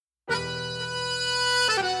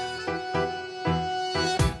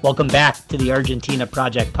Welcome back to the Argentina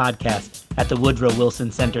Project podcast at the Woodrow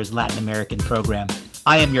Wilson Center's Latin American program.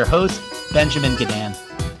 I am your host, Benjamin Gedan.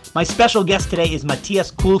 My special guest today is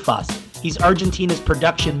Matías Kulfas. He's Argentina's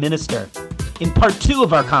production minister. In part 2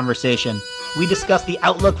 of our conversation, we discuss the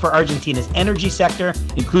outlook for Argentina's energy sector,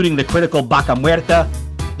 including the critical Vaca Muerta,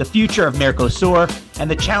 the future of Mercosur, and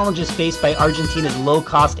the challenges faced by Argentina's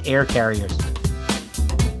low-cost air carriers.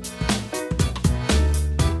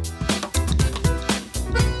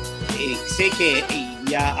 Sé que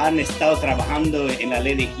ya han estado trabajando en la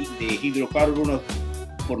ley de hidrocarburos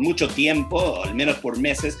por mucho tiempo, al menos por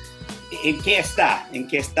meses. ¿En qué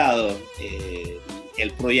estado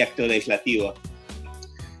el proyecto legislativo?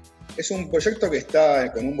 Es un proyecto que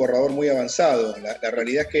está con un borrador muy avanzado. La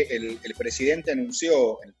realidad es que el presidente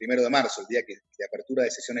anunció el 1 de marzo, el día de apertura de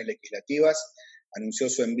sesiones legislativas, anunció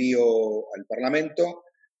su envío al Parlamento.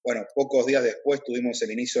 Bueno, pocos días después tuvimos el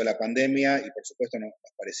inicio de la pandemia y por supuesto nos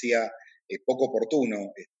parecía poco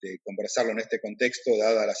oportuno conversarlo en este contexto,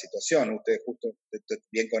 dada la situación. Usted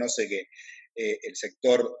bien conoce que el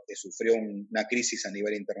sector sufrió una crisis a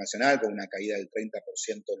nivel internacional con una caída del 30%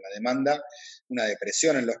 en la demanda, una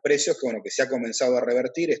depresión en los precios que se ha comenzado a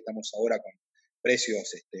revertir. Estamos ahora con precios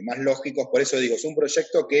más lógicos. Por eso digo, es un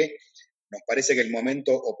proyecto que nos parece que el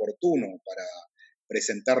momento oportuno para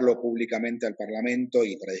presentarlo públicamente al Parlamento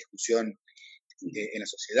y para discusión en la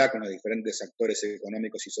sociedad con los diferentes actores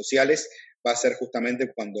económicos y sociales va a ser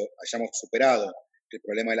justamente cuando hayamos superado el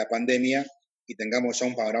problema de la pandemia y tengamos ya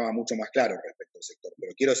un panorama mucho más claro respecto al sector.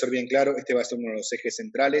 Pero quiero ser bien claro, este va a ser uno de los ejes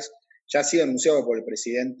centrales, ya ha sido anunciado por el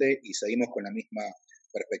presidente y seguimos con la misma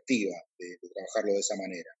perspectiva de trabajarlo de esa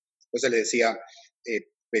manera. Entonces les decía,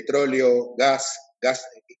 petróleo, gas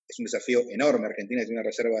es un desafío enorme. Argentina tiene una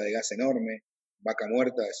reserva de gas enorme. Vaca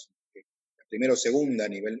Muerta es la primera o segunda a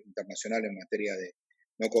nivel internacional en materia de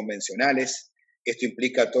no convencionales. Esto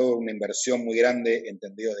implica toda una inversión muy grande en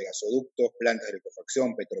tendidos de gasoductos, plantas de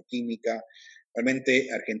licuefacción, petroquímica. Realmente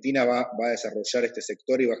Argentina va a desarrollar este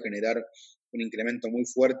sector y va a generar un incremento muy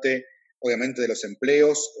fuerte, obviamente de los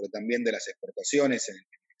empleos, pero también de las exportaciones en el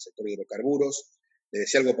sector de hidrocarburos. Les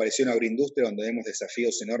decía algo parecido a una agroindustria donde vemos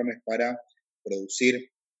desafíos enormes para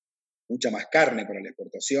producir mucha más carne para la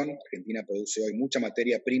exportación. Argentina produce hoy mucha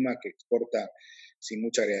materia prima que exporta sin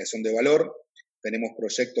mucha agregación de valor. Tenemos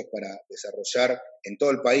proyectos para desarrollar en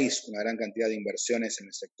todo el país una gran cantidad de inversiones en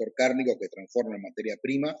el sector cárnico que transforman en materia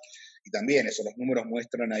prima. Y también los números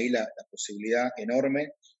muestran ahí la posibilidad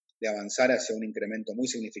enorme de avanzar hacia un incremento muy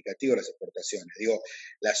significativo de las exportaciones. Digo,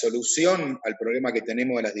 la solución al problema que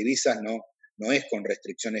tenemos de las divisas no es con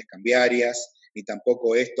restricciones cambiarias, ni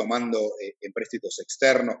tampoco es tomando empréstitos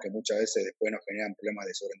externos que muchas veces después nos generan problemas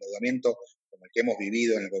de sobreendeudamiento, como el que hemos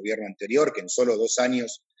vivido en el gobierno anterior, que en solo 2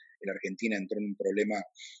 años la Argentina entró en un problema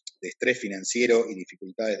de estrés financiero y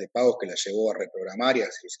dificultades de pagos que la llevó a reprogramar y a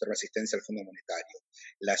solicitar asistencia al Fondo Monetario.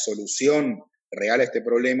 La solución real a este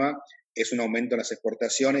problema es un aumento en las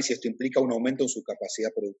exportaciones y esto implica un aumento en su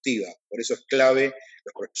capacidad productiva. Por eso es clave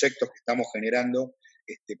los proyectos que estamos generando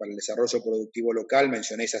para el desarrollo productivo local.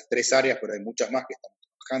 Mencioné esas 3 áreas, pero hay muchas más que estamos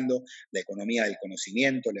trabajando. La economía del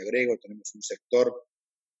conocimiento, le agrego, tenemos un sector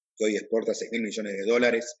que hoy exporta $6.000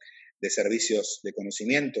 millones de servicios de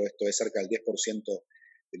conocimiento. Esto es cerca del 10%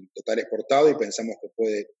 del total exportado y pensamos que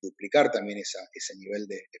puede duplicar también ese nivel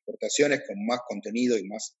de exportaciones con más contenido y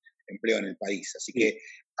más empleo en el país. Así que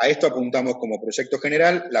a esto apuntamos como proyecto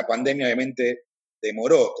general. La pandemia obviamente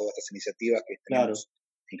demoró todas estas iniciativas que tenemos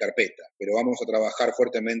en carpeta, pero vamos a trabajar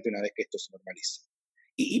fuertemente una vez que esto se normalice.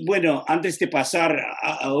 Y bueno, antes de pasar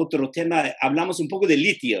a otro tema, hablamos un poco de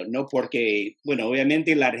litio, ¿no? Porque, bueno,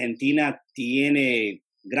 obviamente la Argentina tiene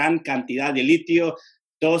gran cantidad de litio.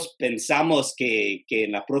 Todos pensamos que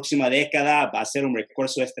en la próxima década va a ser un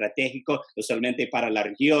recurso estratégico, no solamente para la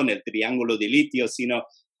región, el triángulo de litio, sino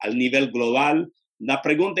al nivel global. La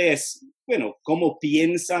pregunta es, bueno, ¿cómo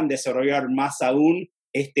piensan desarrollar más aún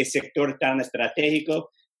este sector tan estratégico?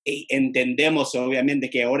 Y entendemos obviamente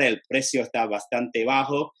que ahora el precio está bastante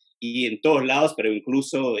bajo y en todos lados, pero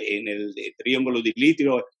incluso en el triángulo de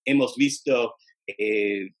litio hemos visto,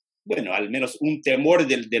 bueno, al menos un temor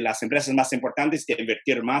de las empresas más importantes de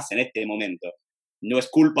invertir más en este momento. No es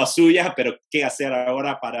culpa suya, pero ¿qué hacer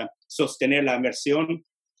ahora para sostener la inversión,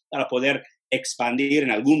 para poder expandir en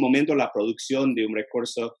algún momento la producción de un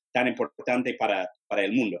recurso tan importante para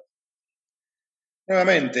el mundo?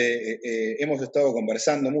 Nuevamente, hemos estado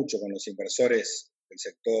conversando mucho con los inversores del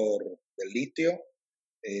sector del litio.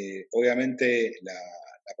 Obviamente la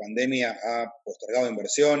pandemia ha postergado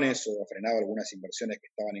inversiones o ha frenado algunas inversiones que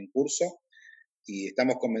estaban en curso y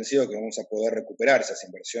estamos convencidos que vamos a poder recuperar esas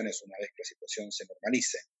inversiones una vez que la situación se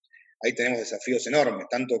normalice. ahí tenemos desafíos enormes,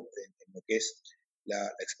 tanto en lo que es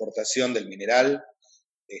la exportación del mineral,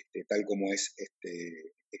 tal como es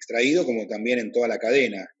extraído, como también en toda la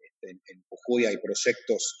cadena. En Jujuy hay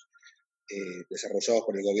proyectos desarrollados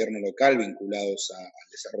por el gobierno local vinculados al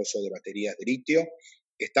desarrollo de baterías de litio.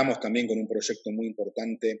 Estamos también con un proyecto muy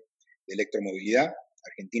importante de electromovilidad.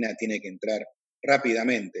 Argentina tiene que entrar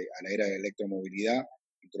rápidamente a la era de la electromovilidad,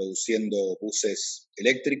 introduciendo buses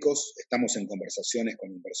eléctricos. Estamos en conversaciones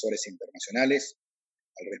con inversores internacionales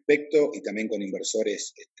al respecto y también con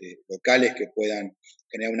inversores locales que puedan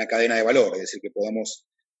generar una cadena de valor, es decir, que podamos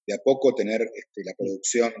de a poco tener la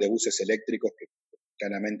producción de buses eléctricos, que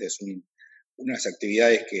claramente es unas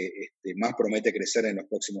actividades que más promete crecer en los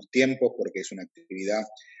próximos tiempos, porque es una actividad,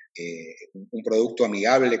 un producto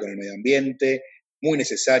amigable con el medio ambiente, muy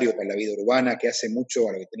necesario para la vida urbana, que hace mucho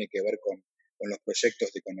a lo que tiene que ver con los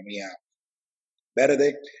proyectos de economía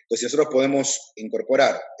verde. Entonces nosotros podemos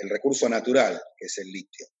incorporar el recurso natural, que es el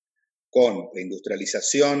litio, con la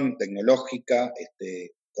industrialización tecnológica,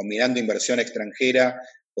 combinando inversión extranjera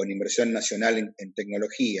con inversión nacional en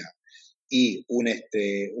tecnología, y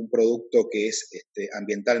un producto que es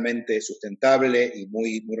ambientalmente sustentable y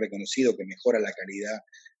muy, muy reconocido, que mejora la calidad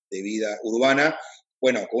de vida urbana.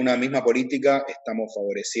 Bueno, con una misma política estamos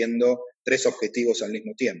favoreciendo 3 objetivos al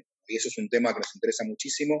mismo tiempo. Y eso es un tema que nos interesa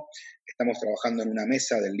muchísimo. Estamos trabajando en una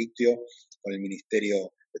mesa del litio con el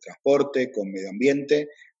Ministerio de Transporte, con Medio Ambiente,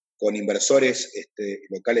 con inversores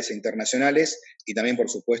locales e internacionales, y también, por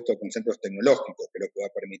supuesto, con centros tecnológicos, que es lo que va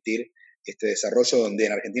a permitir este desarrollo, donde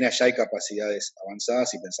en Argentina ya hay capacidades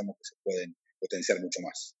avanzadas y pensamos que se pueden potenciar mucho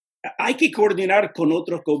más. ¿Hay que coordinar con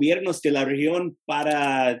otros gobiernos de la región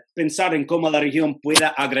para pensar en cómo la región pueda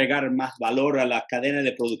agregar más valor a la cadena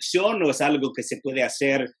de producción, o es algo que se puede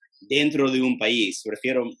hacer dentro de un país?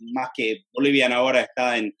 Prefiero más que Bolivia ahora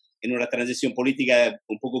está en una transición política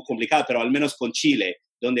un poco complicada, pero al menos con Chile,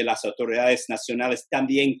 donde las autoridades nacionales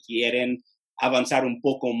también quieren avanzar un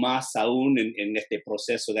poco más aún en este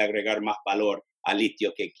proceso de agregar más valor al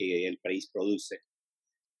litio que el país produce.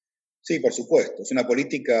 Sí, por supuesto. Es una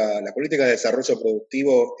política, la política de desarrollo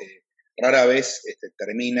productivo rara vez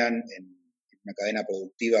terminan en una cadena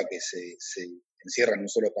productiva que se encierra en un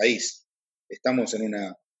solo país. Estamos en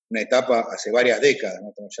una etapa hace varias décadas, ¿no?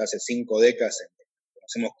 Estamos ya hace 5 décadas,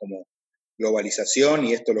 conocemos como globalización,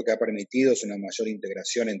 y esto lo que ha permitido es una mayor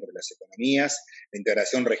integración entre las economías. La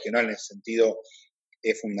integración regional en ese sentido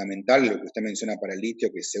es fundamental, lo que usted menciona para el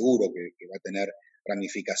litio, que es seguro que va a tener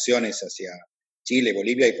ramificaciones hacia Chile,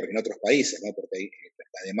 Bolivia y en otros países, ¿no? Porque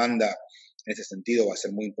la demanda en ese sentido va a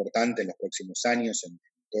ser muy importante en los próximos años en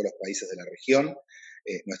todos los países de la región.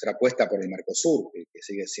 Nuestra apuesta por el Mercosur, que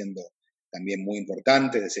sigue siendo también muy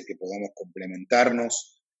importante, es decir, que podamos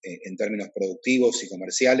complementarnos en términos productivos y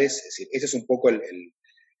comerciales. Es decir, ese es un poco el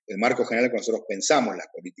marco general que nosotros pensamos las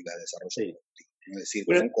políticas de desarrollo productivo, ¿no? Es decir,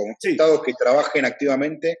 con estados que trabajen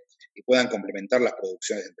activamente y puedan complementar las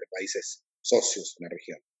producciones entre países socios en la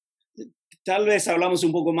región. Tal vez hablamos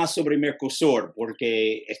un poco más sobre Mercosur,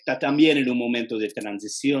 porque está también en un momento de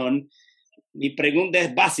transición. Mi pregunta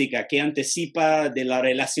es básica: ¿qué anticipa de la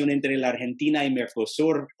relación entre la Argentina y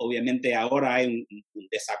Mercosur? Obviamente ahora hay un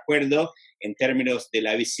desacuerdo en términos de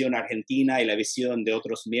la visión argentina y la visión de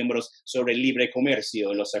otros miembros sobre el libre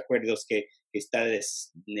comercio, los acuerdos que está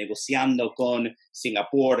negociando con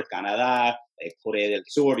Singapur, Canadá, Corea del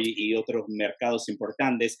Sur y otros mercados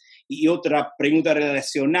importantes. Y otra pregunta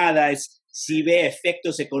relacionada es si ve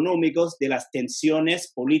efectos económicos de las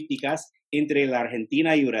tensiones políticas entre la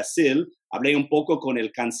Argentina y Brasil. Hablé un poco con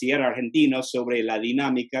el canciller argentino sobre la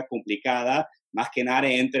dinámica complicada, más que nada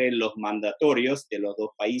entre los mandatorios de los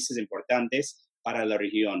 2 países importantes para la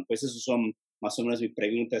región. Pues esas son más o menos mis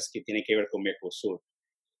preguntas que tienen que ver con Mercosur.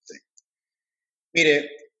 Sí. Mire,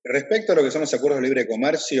 respecto a lo que son los acuerdos de libre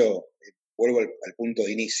comercio, vuelvo al punto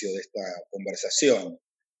de inicio de esta conversación.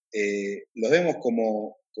 Los vemos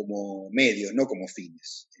como medios, no como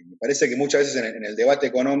fines. Me parece que muchas veces en el debate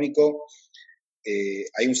económico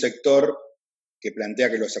hay un sector que plantea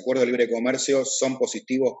que los acuerdos de libre comercio son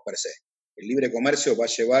positivos per se. El libre comercio va a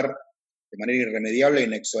llevar de manera irremediable e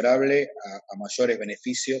inexorable a mayores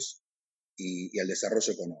beneficios y al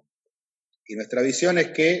desarrollo económico. Y nuestra visión es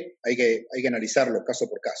que hay que analizarlo caso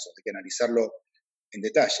por caso, hay que analizarlo en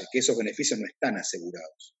detalle, que esos beneficios no están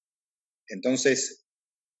asegurados. Entonces,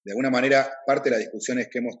 de alguna manera, parte de las discusiones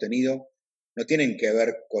que hemos tenido no tienen que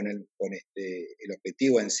ver con el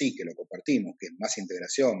objetivo en sí, que lo compartimos, que es más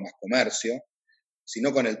integración, más comercio,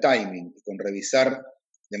 sino con el timing y con revisar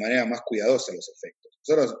de manera más cuidadosa los efectos.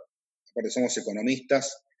 Nosotros, aparte, somos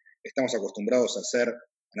economistas, estamos acostumbrados a hacer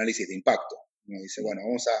análisis de impacto. Uno dice, bueno,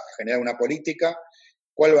 vamos a generar una política,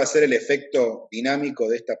 cuál va a ser el efecto dinámico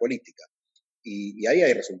de esta política. Y ahí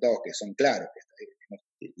hay resultados que son claros, que hemos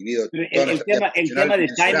vivido toda nuestra vida El tema de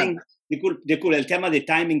timing, mensurando. disculpe, ¿el tema de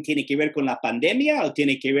timing tiene que ver con la pandemia o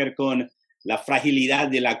tiene que ver con la fragilidad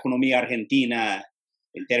de la economía argentina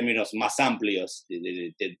en términos más amplios,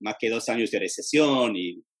 de más que 2 años de recesión?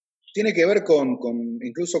 Tiene que ver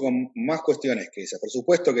incluso con más cuestiones que esa. Por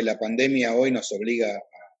supuesto que la pandemia hoy nos obliga a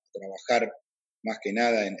trabajar más que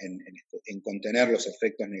nada en contener los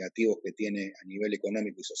efectos negativos que tiene a nivel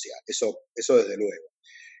económico y social. Eso desde luego.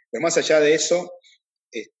 Pero más allá de eso,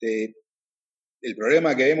 el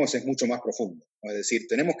problema que vemos es mucho más profundo, ¿no? Es decir,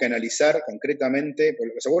 tenemos que analizar concretamente,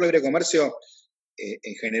 porque los acuerdos de libre comercio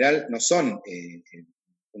en general no son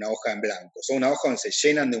una hoja en blanco, son una hoja donde se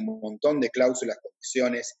llenan de un montón de cláusulas,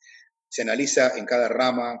 condiciones, se analiza en cada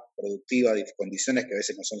rama productiva de condiciones que a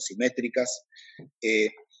veces no son simétricas.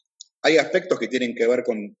 Hay aspectos que tienen que ver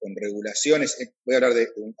con regulaciones. Voy a hablar de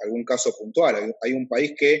algún caso puntual. Hay un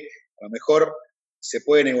país que a lo mejor se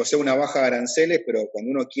puede negociar una baja de aranceles, pero cuando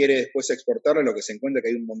uno quiere después exportarlo, lo que se encuentra es que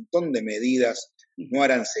hay un montón de medidas no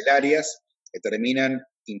arancelarias que terminan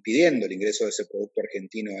impidiendo el ingreso de ese producto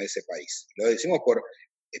argentino a ese país. Lo decimos por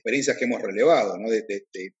experiencias que hemos relevado, ¿no? de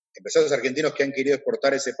empresarios argentinos que han querido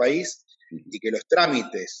exportar a ese país y que los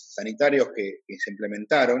trámites sanitarios que se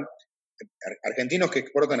implementaron, argentinos que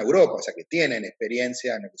exportan a Europa, o sea, que tienen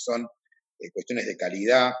experiencia en lo que son cuestiones de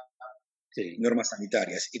calidad, sí, normas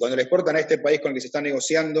sanitarias. Y cuando le exportan a este país con el que se está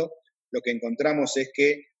negociando, lo que encontramos es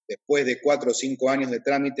que después de 4 o 5 años de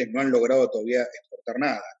trámites no han logrado todavía exportar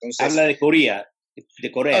nada. Entonces, habla de Corea,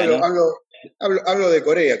 hablo de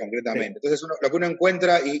Corea concretamente. Sí. Entonces, lo que uno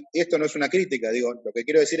encuentra, y esto no es una crítica, digo, lo que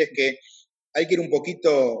quiero decir es que hay que ir un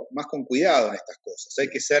poquito más con cuidado en estas cosas. Hay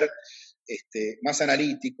que ser más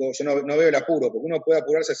analítico. Yo no veo el apuro, porque uno puede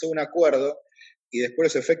apurarse a hacer un acuerdo y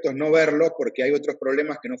después los efectos no verlos porque hay otros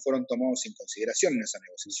problemas que no fueron tomados en consideración en esa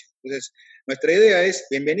negociación. Entonces, nuestra idea es,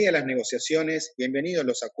 bienvenidas las negociaciones, bienvenidos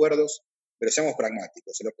los acuerdos, pero seamos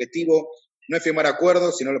pragmáticos. El objetivo no es firmar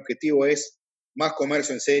acuerdos, sino el objetivo es más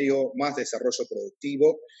comercio en serio, más desarrollo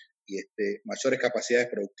productivo y mayores capacidades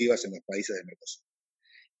productivas en los países del Mercosur.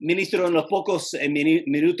 Ministro, en los pocos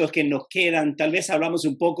minutos que nos quedan, tal vez hablamos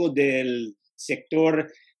un poco del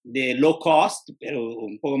sector de low cost, pero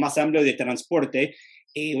un poco más amplio de transporte.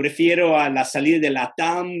 Refiero a la salida de la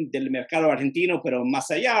TAM del mercado argentino, pero más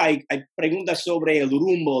allá hay preguntas sobre el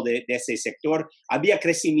rumbo de ese sector. Había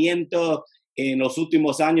crecimiento en los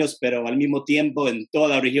últimos años, pero al mismo tiempo en toda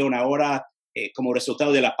la región ahora, como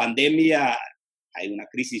resultado de la pandemia, hay una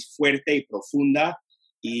crisis fuerte y profunda.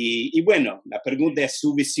 Y bueno, la pregunta es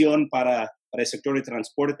su visión para el sector de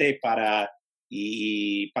transporte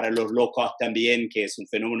y para los low cost también, que es un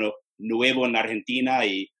fenómeno nuevo en Argentina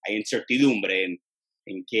y hay incertidumbre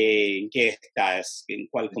en qué estás, en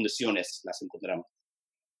cuáles condiciones las encontramos.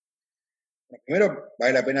 Bueno, primero,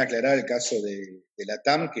 vale la pena aclarar el caso de la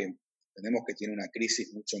TAM, que tenemos que tiene una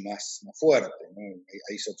crisis mucho más fuerte, ¿no?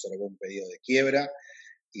 Ahí se observó un pedido de quiebra.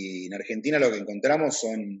 Y en Argentina lo que encontramos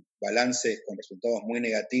son balances con resultados muy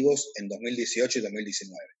negativos en 2018 y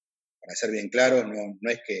 2019. Para ser bien claros, no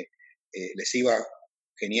es que les iba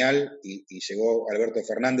genial y llegó Alberto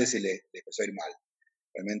Fernández y les empezó a ir mal.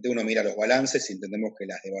 Realmente uno mira los balances y entendemos que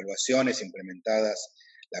las devaluaciones implementadas,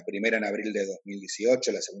 la primera en abril de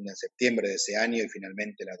 2018, la segunda en septiembre de ese año y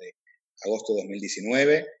finalmente la de agosto de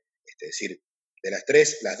 2019, es decir, de las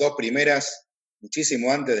tres, las 2 primeras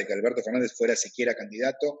muchísimo antes de que Alberto Fernández fuera siquiera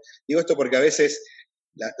candidato. Digo esto porque a veces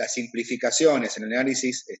las simplificaciones en el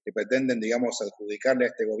análisis pretenden, digamos, adjudicarle a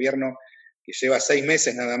este gobierno que lleva 6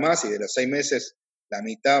 meses nada más y de los 6 meses la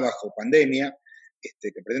mitad bajo pandemia,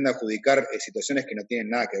 que pretende adjudicar situaciones que no tienen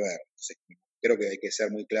nada que ver. Entonces, creo que hay que ser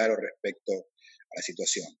muy claro respecto a la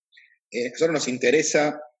situación. A nosotros nos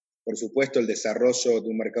interesa, por supuesto, el desarrollo de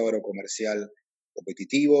un mercado agrocomercial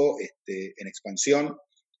competitivo, en expansión.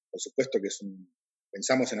 Por supuesto que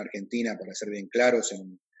pensamos en Argentina, para ser bien claros, en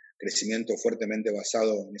un crecimiento fuertemente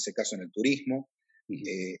basado, en ese caso, en el turismo.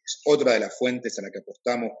 Es otra de las fuentes a la que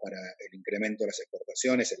apostamos para el incremento de las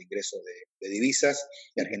exportaciones, el ingreso de divisas.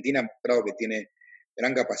 Y Argentina ha mostrado que tiene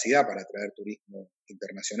gran capacidad para atraer turismo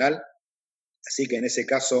internacional. Así que en ese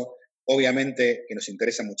caso, obviamente que nos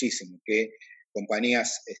interesa muchísimo que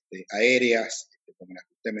compañías aéreas, como las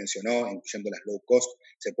que usted mencionó, incluyendo las low cost,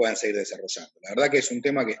 se puedan seguir desarrollando. La verdad que es un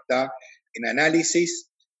tema que está en análisis.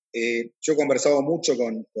 Yo he conversado mucho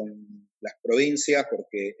con las provincias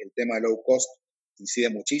porque el tema de low cost incide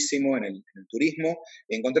muchísimo en el turismo.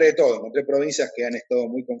 Y encontré de todo. Encontré provincias que han estado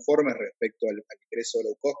muy conformes respecto al ingreso de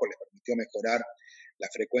low cost, porque les permitió mejorar la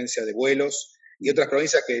frecuencia de vuelos. Y otras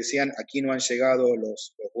provincias que decían, aquí no han llegado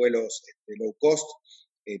los vuelos low cost,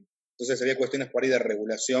 Entonces había cuestiones por ahí de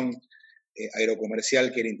regulación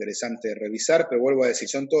agrocomercial que era interesante revisar, pero vuelvo a decir,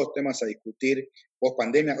 son todos temas a discutir post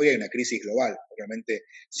pandemia. Hoy hay una crisis global, realmente.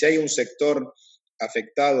 Si hay un sector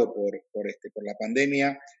afectado por la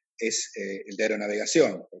pandemia, es el de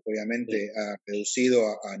aeronavegación, porque obviamente ha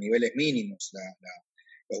reducido a niveles mínimos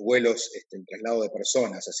los vuelos, el traslado de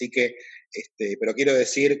personas. Así que, pero quiero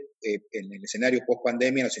decir, en el escenario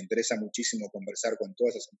post-pandemia nos interesa muchísimo conversar con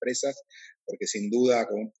todas esas empresas, porque sin duda,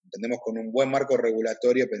 entendemos con un buen marco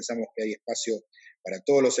regulatorio, pensamos que hay espacio para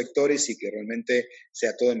todos los sectores y que realmente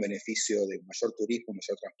sea todo en beneficio de mayor turismo,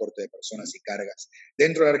 mayor transporte de personas y cargas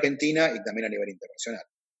dentro de la Argentina y también a nivel internacional.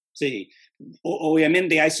 Sí,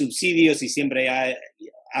 obviamente hay subsidios y siempre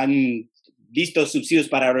han visto subsidios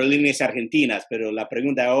para aerolíneas argentinas, pero la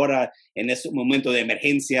pregunta ahora, en este momento de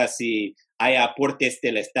emergencia, si hay aportes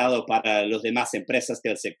del Estado para las demás empresas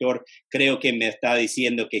del sector, creo que me está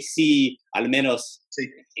diciendo que sí, al menos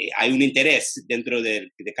hay un interés dentro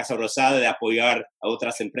de Casa Rosada de apoyar a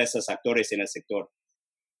otras empresas, actores en el sector.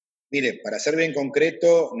 Mire, para ser bien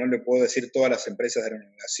concreto, no le puedo decir todas las empresas de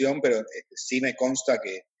aeronavegación, pero sí me consta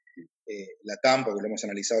que la TAM, porque lo hemos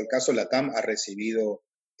analizado el caso, la TAM ha recibido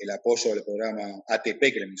el apoyo del programa ATP,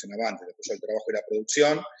 que le mencionaba antes, el apoyo al trabajo y la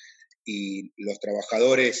producción, y los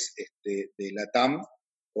trabajadores de la TAM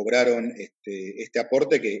cobraron este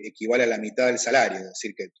aporte que equivale a la mitad del salario, es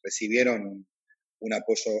decir, que recibieron un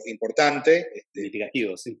apoyo importante.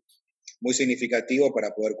 Significativo, sí. Muy significativo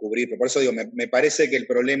para poder cubrir. Pero por eso digo, me parece que el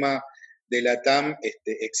problema de la TAM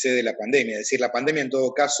excede la pandemia. Es decir, la pandemia en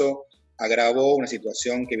todo caso agravó una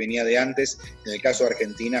situación que venía de antes, en el caso de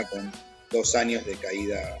Argentina, con 2 años de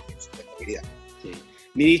caída en sustentabilidad. Sí.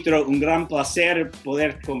 Ministro, un gran placer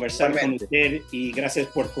poder conversar con usted y gracias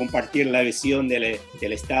por compartir la visión del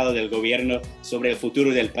Estado, del gobierno sobre el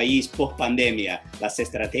futuro del país post pandemia, las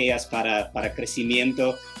estrategias para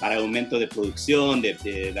crecimiento, para aumento de producción,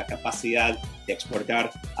 de la capacidad de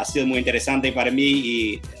exportar. Ha sido muy interesante para mí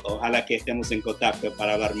y ojalá que estemos en contacto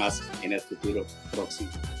para hablar más en el futuro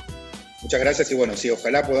próximo. Muchas gracias y bueno, sí,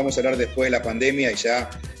 ojalá podamos hablar después de la pandemia y ya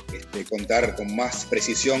contar con más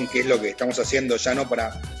precisión qué es lo que estamos haciendo, ya no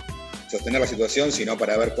para sostener la situación, sino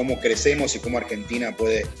para ver cómo crecemos y cómo Argentina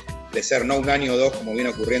puede crecer, no un año o dos como viene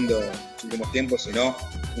ocurriendo en los últimos tiempos, sino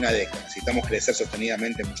una década. Necesitamos crecer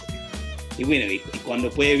sostenidamente mucho tiempo. Y bueno, y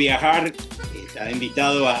cuando puede viajar, está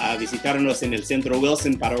invitado a visitarnos en el Centro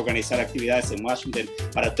Wilson para organizar actividades en Washington,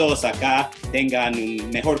 para todos acá tengan un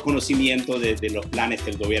mejor conocimiento de los planes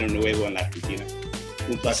del gobierno nuevo en la Argentina.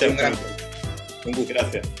 Un placer. Un gusto.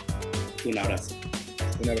 Gracias. Un abrazo.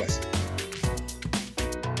 Un abrazo.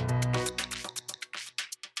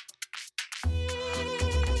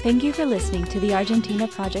 Thank you for listening to the Argentina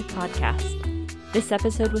Project podcast. This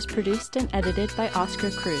episode was produced and edited by Oscar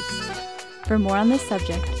Cruz. For more on this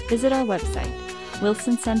subject, visit our website,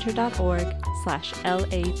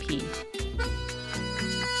 wilsoncenter.org/LAP.